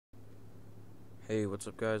Hey, what's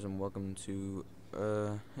up guys, and welcome to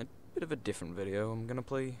a bit of a different video. I'm gonna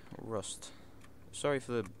play Rust. Sorry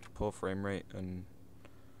for the poor frame rate and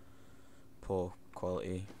poor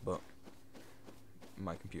quality, but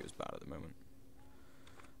my computer's bad at the moment.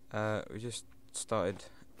 We just started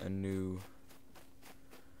on a new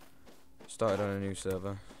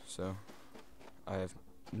server, so I have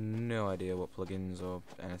no idea what plugins or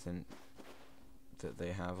anything that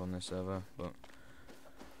they have on this server, but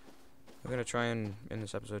we're gonna try and, in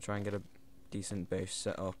this episode, try and get a decent base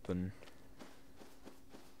set up and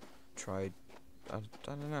try, I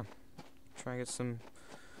don't know, try and get some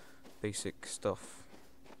basic stuff.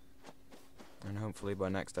 And hopefully by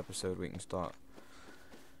next episode we can start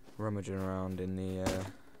rummaging around in the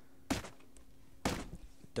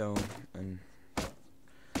dome and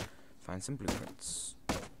find some blueprints.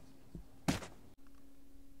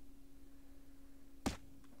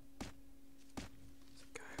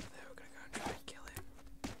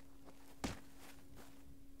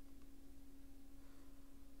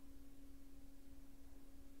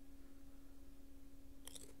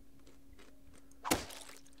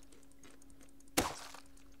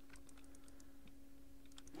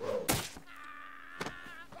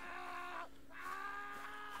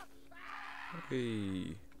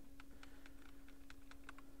 Hey.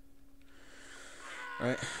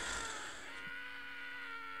 Right.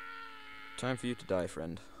 Time for you to die,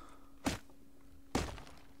 friend.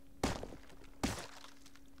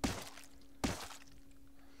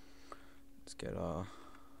 Let's get our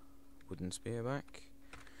wooden spear back.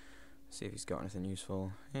 See if he's got anything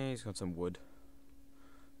useful. Yeah, he's got some wood.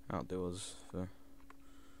 That'll do us for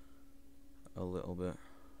a little bit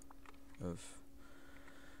of,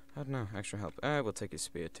 I don't know, extra help. We'll take his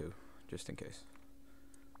spear too, just in case.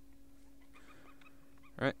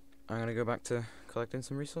 Alright, I'm gonna go back to collecting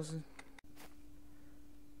some resources.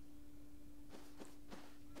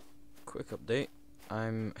 Quick update,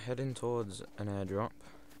 I'm heading towards an airdrop.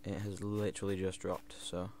 It has literally just dropped,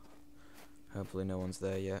 so hopefully no one's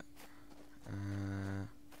there yet.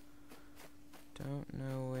 Don't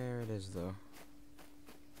know where it is though.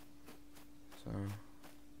 So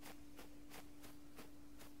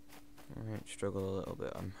I might struggle a little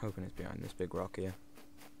bit. I'm hoping it's behind this big rock here.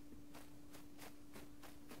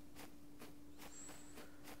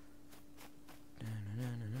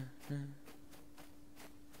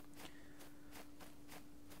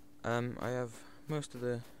 I have most of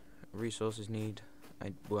the resources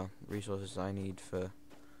resources I need for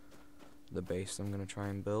the base I'm gonna try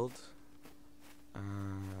and build.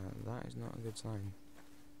 That is not a good sign.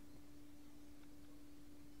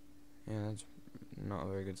 Yeah, that's not a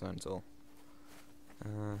very good sign at all.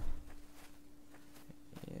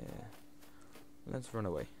 Yeah. Let's run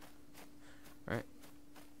away. Right.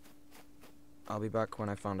 I'll be back when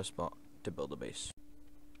I found a spot to build a base.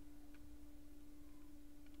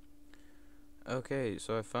 Okay,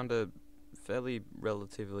 so I found a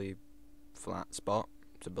relatively flat spot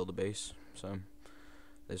to build a base, so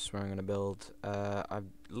this is where I'm going to build. I've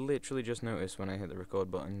literally just noticed when I hit the record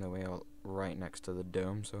button that we are right next to the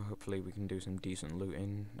dome, so hopefully we can do some decent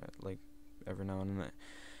looting, like every now and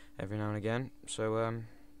again. So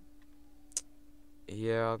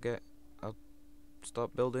yeah, I'll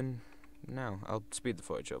start building now. I'll speed the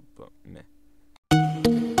footage up, but meh.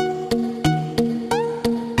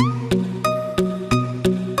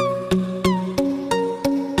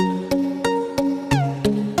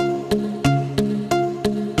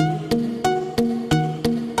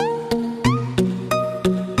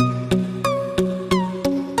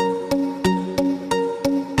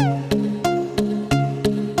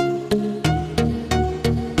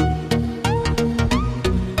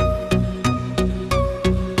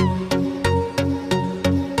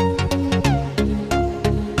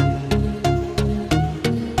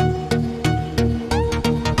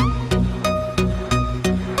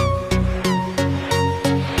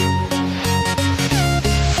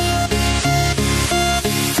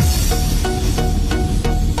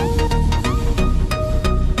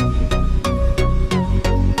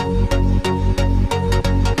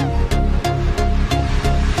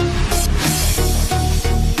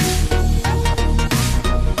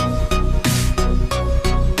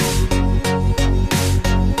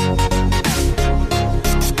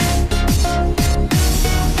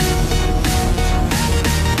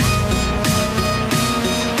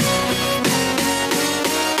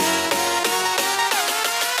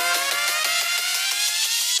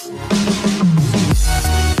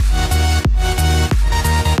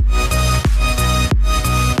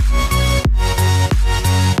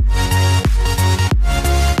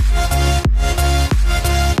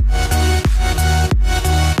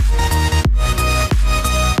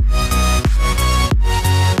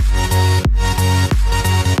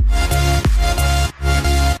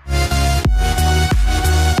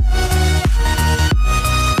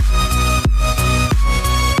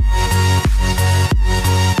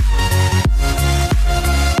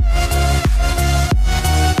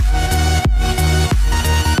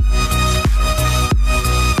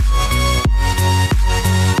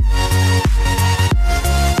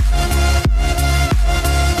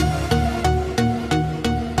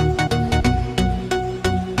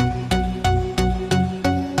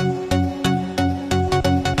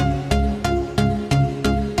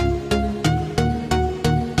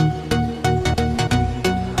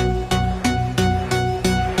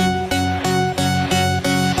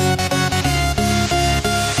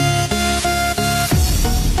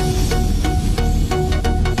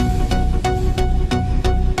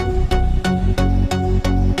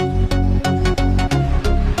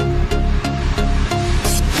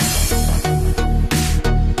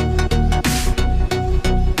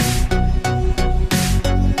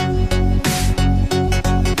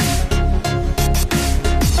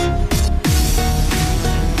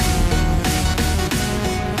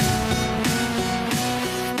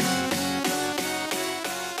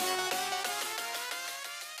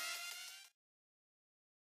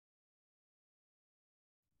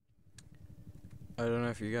 I don't know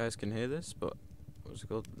if you guys can hear this, but what's it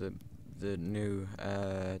called? The new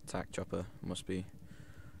tack chopper must be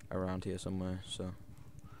around here somewhere, so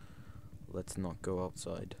let's not go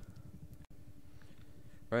outside.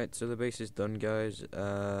 Right, so the base is done, guys.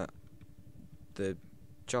 The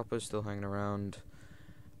chopper's still hanging around.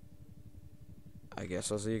 I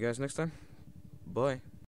guess I'll see you guys next time. Bye.